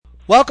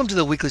Welcome to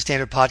the Weekly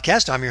Standard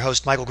Podcast. I'm your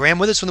host, Michael Graham.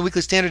 With us from the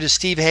Weekly Standard is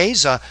Steve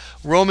Hayes,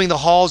 roaming the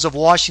halls of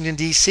Washington,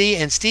 D.C.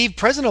 And Steve,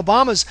 President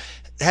Obama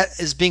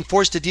is being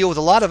forced to deal with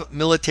a lot of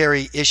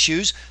military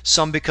issues,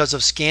 some because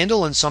of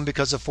scandal and some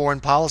because of foreign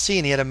policy.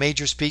 And he had a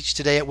major speech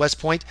today at West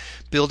Point,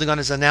 building on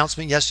his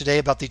announcement yesterday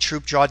about the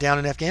troop drawdown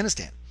in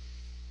Afghanistan.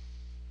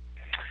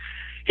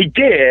 He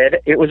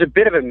did. It was a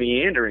bit of a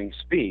meandering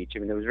speech. I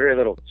mean, there was very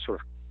little sort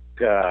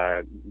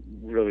of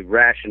really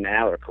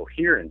rationale or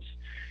coherence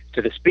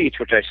to the speech,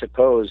 which I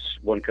suppose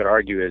one could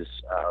argue is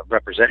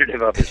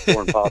representative of his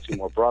foreign policy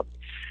more broadly.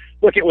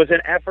 Look, it was an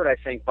effort, I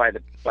think, by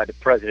the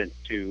president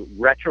to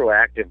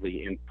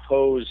retroactively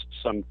impose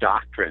some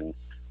doctrine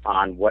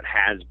on what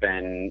has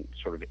been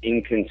sort of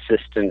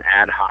inconsistent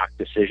ad hoc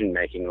decision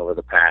making over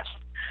the past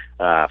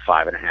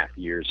 5.5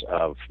 years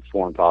of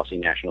foreign policy,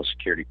 national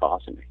security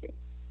policy making.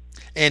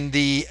 And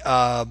the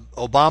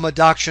Obama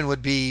doctrine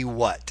would be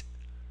what?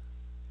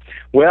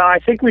 Well, I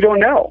think we don't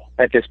know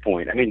at this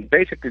point. I mean,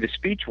 basically, the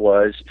speech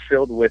was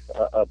filled with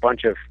a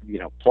bunch of,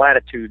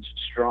 platitudes,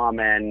 straw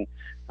men,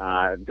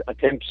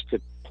 attempts to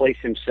place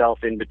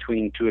himself in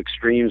between two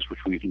extremes, which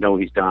we know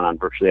he's done on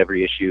virtually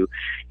every issue.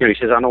 He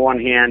says, on the one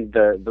hand,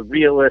 the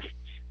realists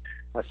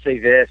say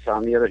this.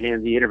 On the other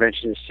hand, the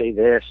interventionists say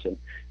this. And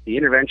the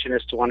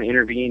interventionists want to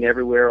intervene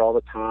everywhere all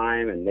the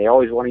time, and they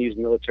always want to use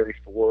military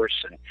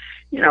force. And,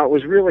 it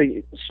was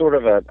really sort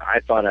of a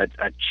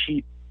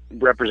cheap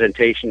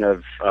representation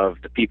of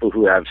the people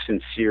who have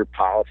sincere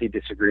policy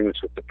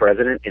disagreements with the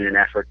president in an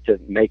effort to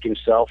make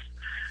himself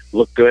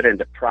look good and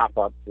to prop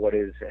up what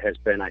has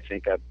been, I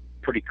think,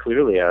 pretty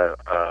clearly a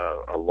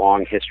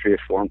long history of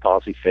foreign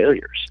policy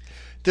failures.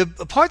 The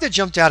part that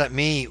jumped out at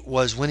me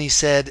was when he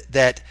said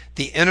that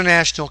the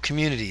international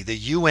community, the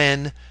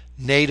UN,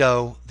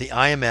 NATO, the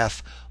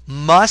IMF,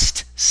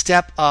 must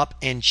step up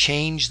and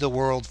change the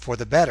world for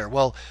the better.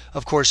 Well,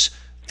 of course,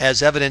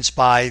 as evidenced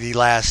by the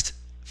last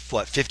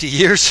 50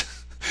 years,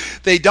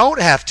 they don't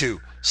have to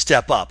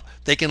step up.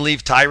 They can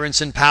leave tyrants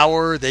in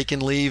power. They can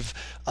leave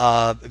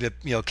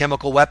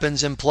chemical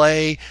weapons in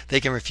play.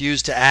 They can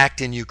refuse to act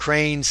in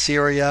Ukraine,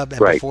 Syria,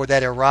 and right. Before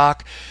that,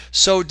 Iraq.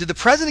 So did the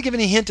president give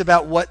any hint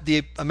about what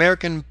the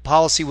American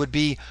policy would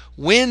be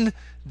when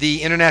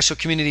the international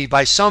community,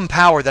 by some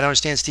power that I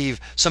understand, Steve,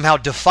 somehow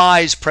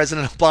defies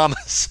President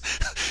Obama's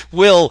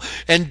will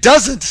and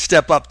doesn't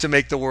step up to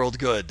make the world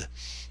good?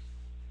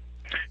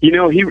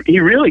 He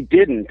really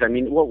didn't. I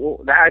mean,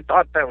 I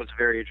thought that was a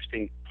very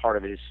interesting part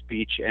of his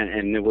speech,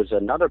 and there was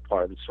another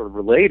part that's sort of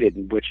related,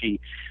 in which he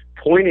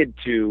pointed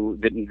to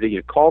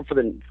the called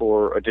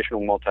for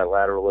additional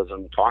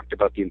multilateralism, talked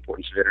about the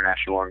importance of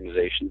international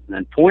organizations, and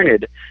then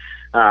pointed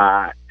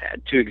to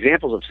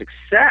examples of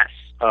success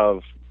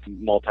of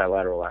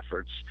multilateral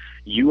efforts,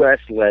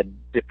 U.S.-led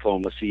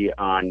diplomacy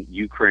on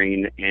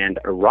Ukraine and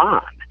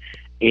Iran.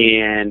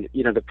 And,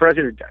 the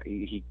president,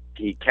 he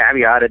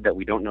caveated that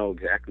we don't know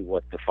exactly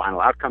what the final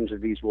outcomes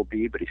of these will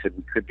be, but he said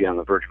we could be on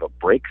the verge of a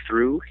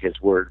breakthrough,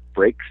 his word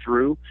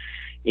breakthrough,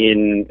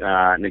 in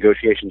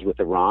negotiations with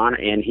Iran.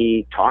 And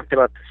he talked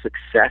about the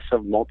success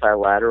of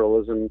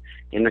multilateralism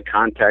in the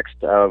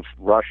context of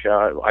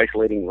Russia,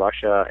 isolating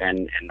Russia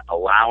and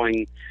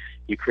allowing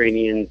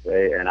Ukrainians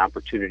an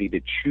opportunity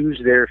to choose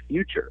their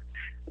future.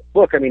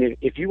 Look, I mean,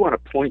 if you want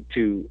to point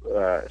to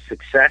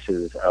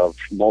successes of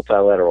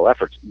multilateral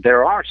efforts,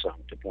 there are some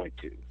to point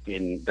to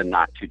in the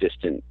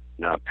not-too-distant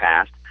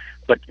past.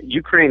 But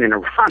Ukraine and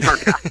Iran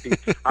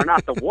are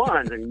not the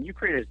ones. I mean,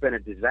 Ukraine has been a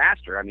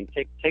disaster. I mean,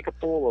 take a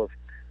poll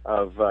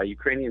of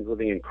Ukrainians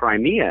living in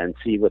Crimea and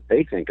see what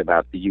they think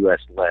about the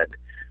U.S.-led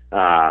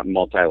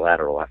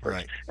multilateral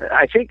efforts. Right.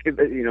 I think,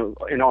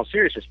 in all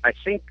seriousness, I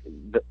think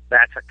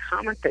that's a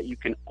comment that you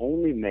can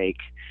only make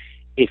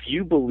if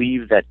you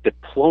believe that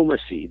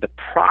diplomacy, the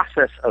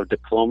process of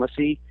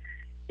diplomacy,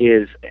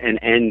 is an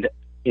end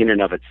in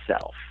and of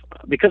itself.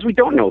 Because we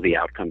don't know the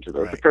outcomes of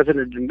those. Right. The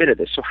president admitted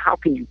this. So how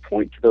can you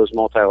point to those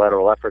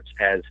multilateral efforts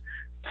as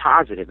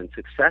positive and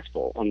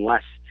successful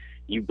unless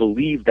you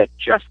believe that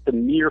just the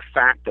mere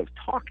fact of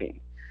talking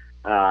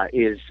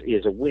is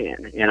a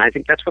win? And I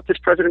think that's what this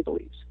president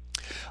believes.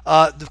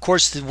 Of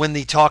course, when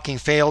the talking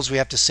fails, we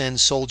have to send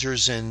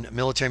soldiers and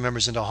military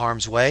members into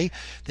harm's way.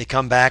 They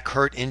come back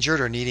hurt, injured,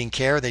 or needing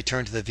care. They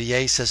turn to the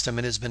VA system,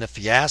 and it's been a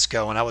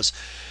fiasco. And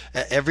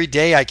every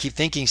day I keep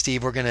thinking,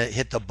 Steve, we're going to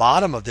hit the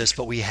bottom of this,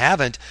 but we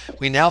haven't.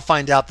 We now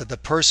find out that the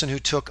person who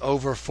took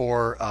over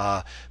for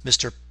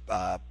Mr.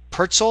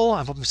 Pertzel,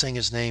 I hope I'm saying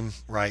his name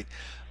right,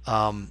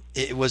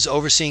 it was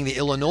overseeing the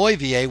Illinois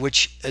VA,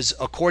 which is,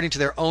 according to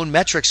their own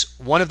metrics,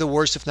 one of the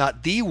worst, if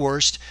not the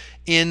worst,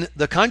 in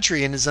the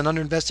country, and is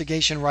under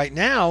investigation right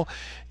now.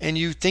 And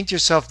you think to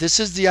yourself, this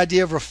is the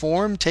idea of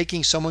reform,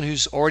 taking someone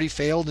who's already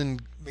failed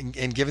and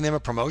giving them a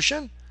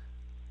promotion?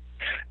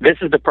 This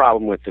is the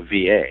problem with the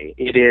VA.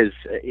 It is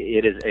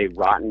a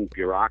rotten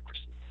bureaucracy.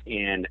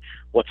 And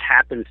what's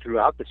happened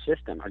throughout the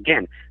system,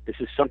 again, this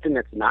is something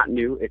that's not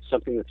new. It's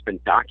something that's been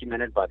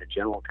documented by the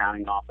General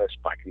Accounting Office,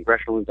 by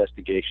congressional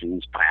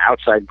investigations, by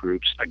outside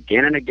groups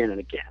again and again and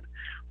again.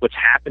 What's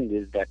happened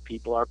is that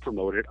people are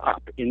promoted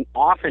up in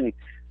often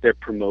they're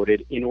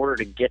promoted in order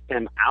to get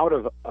them out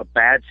of a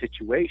bad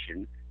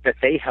situation that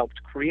they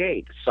helped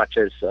create, such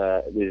as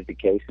is the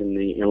case in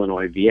the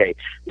Illinois VA.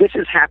 This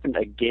has happened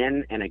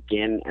again and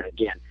again and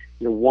again.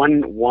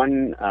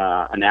 One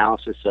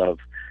analysis of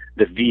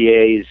the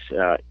VA's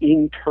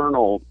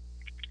internal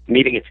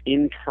meeting its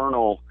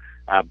internal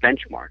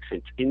benchmarks,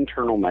 its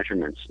internal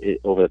measurements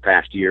over the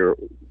past year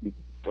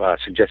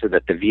suggested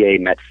that the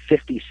VA met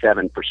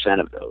 57%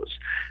 of those.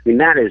 I mean,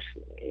 that is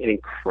an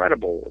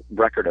incredible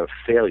record of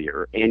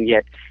failure, and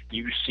yet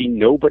you see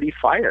nobody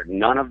fired.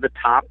 None of the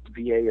top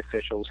VA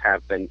officials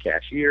have been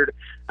cashiered.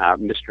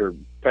 Mr.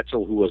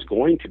 Pretzel, who was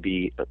going to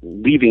be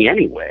leaving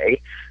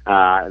anyway,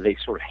 they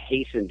sort of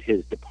hastened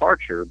his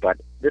departure, but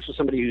this was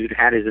somebody who'd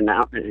had his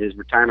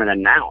retirement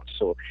announced,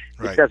 so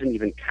it doesn't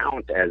even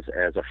count as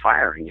a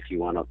firing if you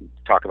want to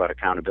talk about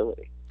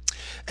accountability.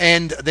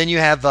 And then you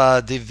have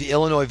the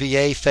Illinois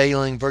VA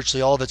failing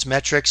virtually all of its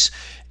metrics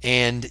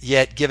and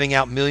yet giving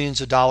out millions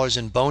of dollars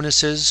in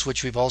bonuses,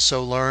 which we've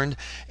also learned.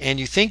 And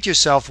you think to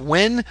yourself,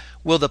 when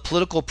will the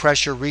political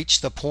pressure reach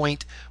the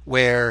point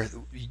where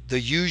the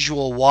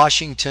usual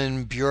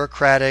Washington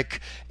bureaucratic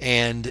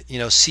and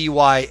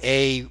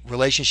CYA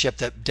relationship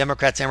that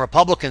Democrats and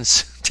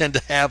Republicans tend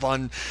to have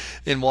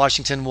in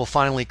Washington will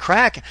finally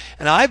crack?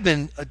 And I've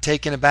been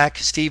taken aback,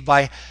 Steve,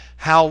 by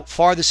how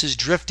far this is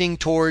drifting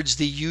towards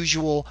the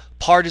usual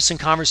partisan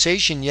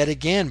conversation. Yet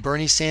again,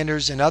 Bernie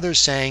Sanders and others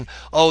saying,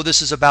 oh,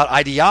 this is about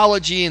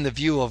ideology and the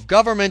view of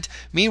government.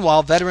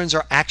 Meanwhile, veterans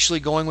are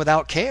actually going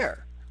without care.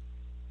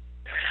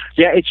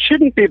 Yeah, it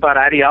shouldn't be about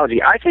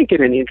ideology. I think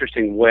in an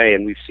interesting way,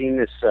 and we've seen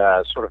this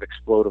sort of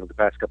explode over the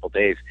past couple of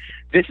days,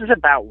 this is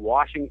about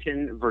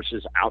Washington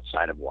versus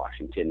outside of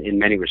Washington in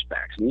many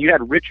respects. And you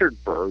had Richard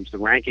Burr, who's the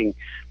ranking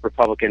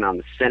Republican on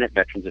the Senate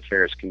Veterans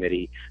Affairs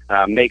Committee,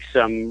 make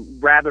some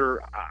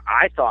rather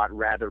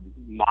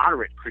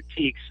moderate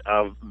critiques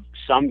of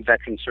some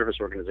veteran service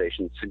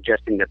organizations,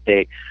 suggesting that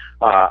they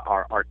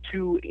are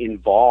too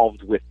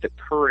involved with the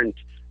current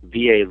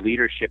VA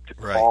leadership to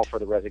call for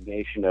the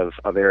resignation of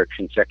Eric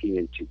Shinseki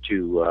and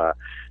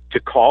to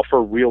call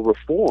for real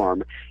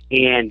reform.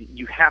 And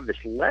you have this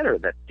letter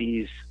that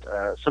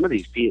some of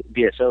these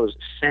VSOs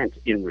sent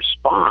in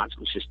response,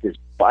 which is this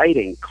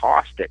biting,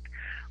 caustic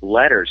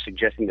letter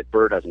suggesting that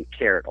Burr doesn't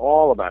care at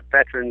all about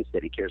veterans,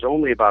 that he cares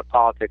only about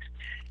politics.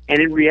 And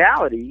in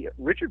reality,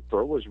 Richard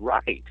Burr was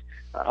right.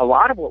 A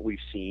lot of what we've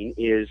seen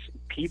is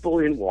people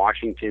in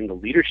Washington, the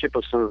leadership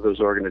of some of those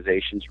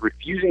organizations,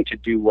 refusing to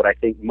do what I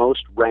think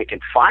most rank and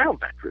file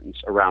veterans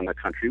around the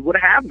country would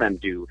have them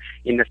do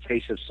in the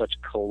face of such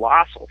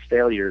colossal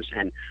failures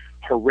and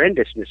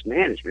horrendous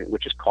mismanagement,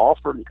 which is call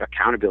for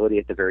accountability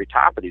at the very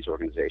top of these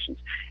organizations.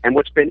 And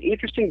what's been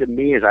interesting to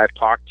me is I've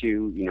talked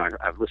to,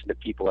 I've listened to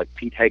people like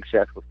Pete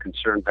Hegseth with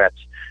Concerned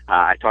Vets.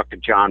 I talked to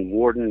John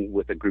Warden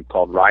with a group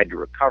called Ride to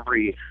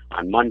Recovery.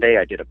 On Monday,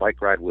 I did a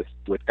bike ride with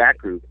that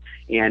group.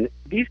 And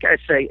these guys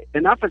say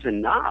enough is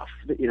enough.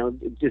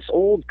 This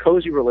old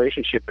cozy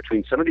relationship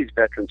between some of these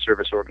veteran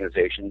service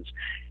organizations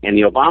and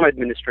the Obama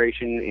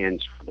administration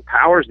and the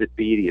powers that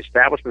be, the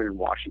establishment in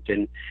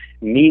Washington,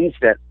 means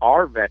that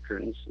our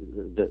veterans,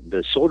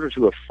 the soldiers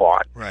who have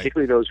fought,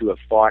 particularly those who have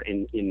fought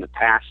in the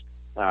past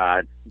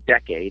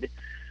decade,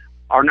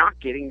 are not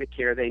getting the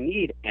care they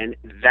need. And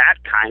that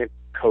kind of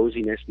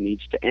coziness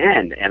needs to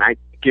end. And I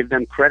give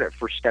them credit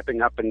for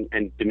stepping up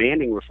and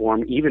demanding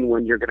reform, even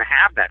when you're going to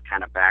have that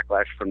kind of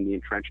backlash from the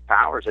entrenched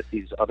powers at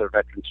these other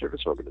veteran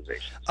service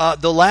organizations.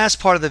 The last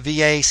part of the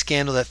VA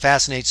scandal that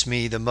fascinates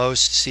me the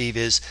most, Steve,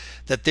 is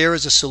that there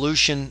is a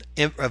solution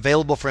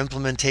available for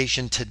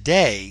implementation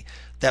today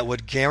that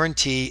would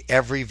guarantee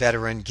every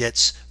veteran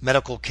gets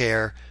medical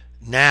care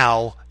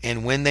now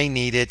and when they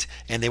need it,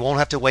 and they won't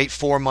have to wait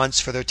 4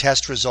 months for their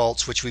test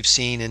results, which we've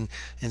seen in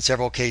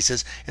several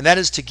cases. And that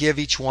is to give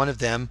each one of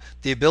them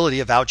the ability,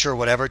 a voucher or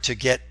whatever, to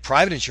get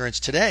private insurance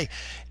today.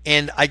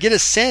 And I get a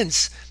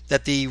sense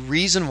that the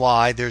reason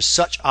why there's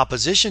such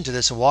opposition to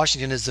this in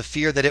Washington is the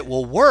fear that it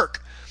will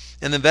work.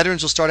 And then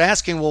veterans will start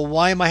asking, well,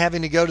 why am I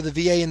having to go to the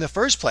VA in the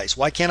first place?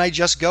 Why can't I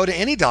just go to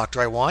any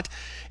doctor I want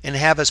and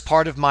have as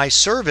part of my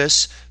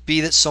service be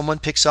that someone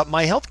picks up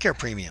my health care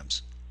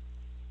premiums?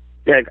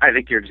 Yeah, I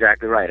think you're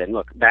exactly right. And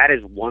look, that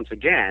is once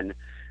again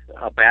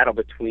a battle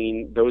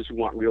between those who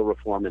want real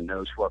reform and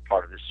those who are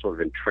part of this sort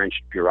of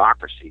entrenched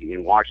bureaucracy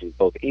in Washington,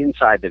 both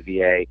inside the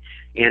VA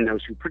and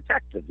those who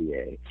protect the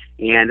VA.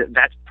 And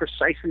that's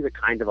precisely the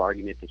kind of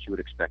argument that you would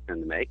expect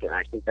them to make. And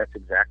I think that's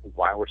exactly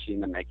why we're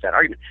seeing them make that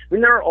argument. I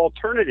mean, there are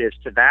alternatives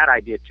to that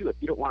idea, too. If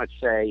you don't want to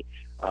say,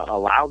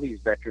 allow these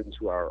veterans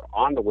who are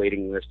on the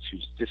waiting list,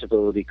 whose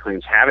disability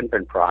claims haven't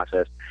been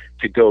processed,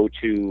 to go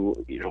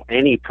to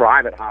any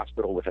private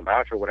hospital with a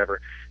voucher or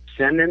whatever,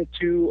 send them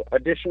to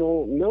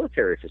additional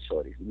military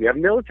facilities. We have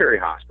military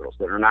hospitals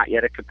that are not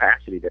yet at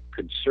capacity that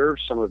could serve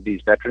some of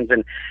these veterans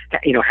and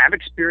have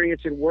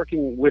experience in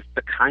working with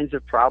the kinds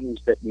of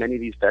problems that many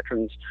of these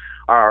veterans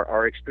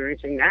are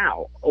experiencing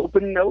now.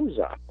 Open those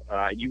up.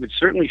 You would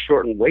certainly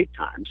shorten wait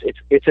times.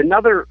 It's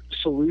another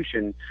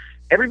solution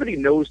everybody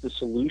knows the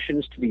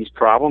solutions to these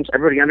problems.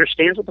 Everybody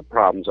understands what the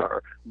problems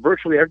are.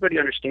 Virtually everybody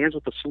understands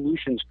what the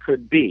solutions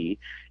could be,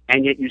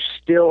 and yet you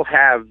still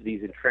have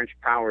these entrenched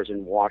powers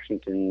in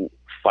Washington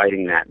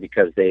fighting that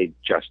because they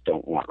just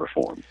don't want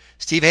reform.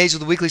 Steve Hayes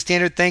with the Weekly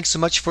Standard, thanks so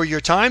much for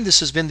your time. This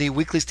has been the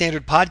Weekly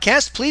Standard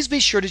Podcast. Please be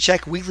sure to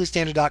check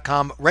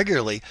weeklystandard.com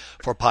regularly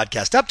for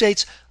podcast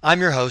updates.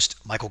 I'm your host,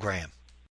 Michael Graham.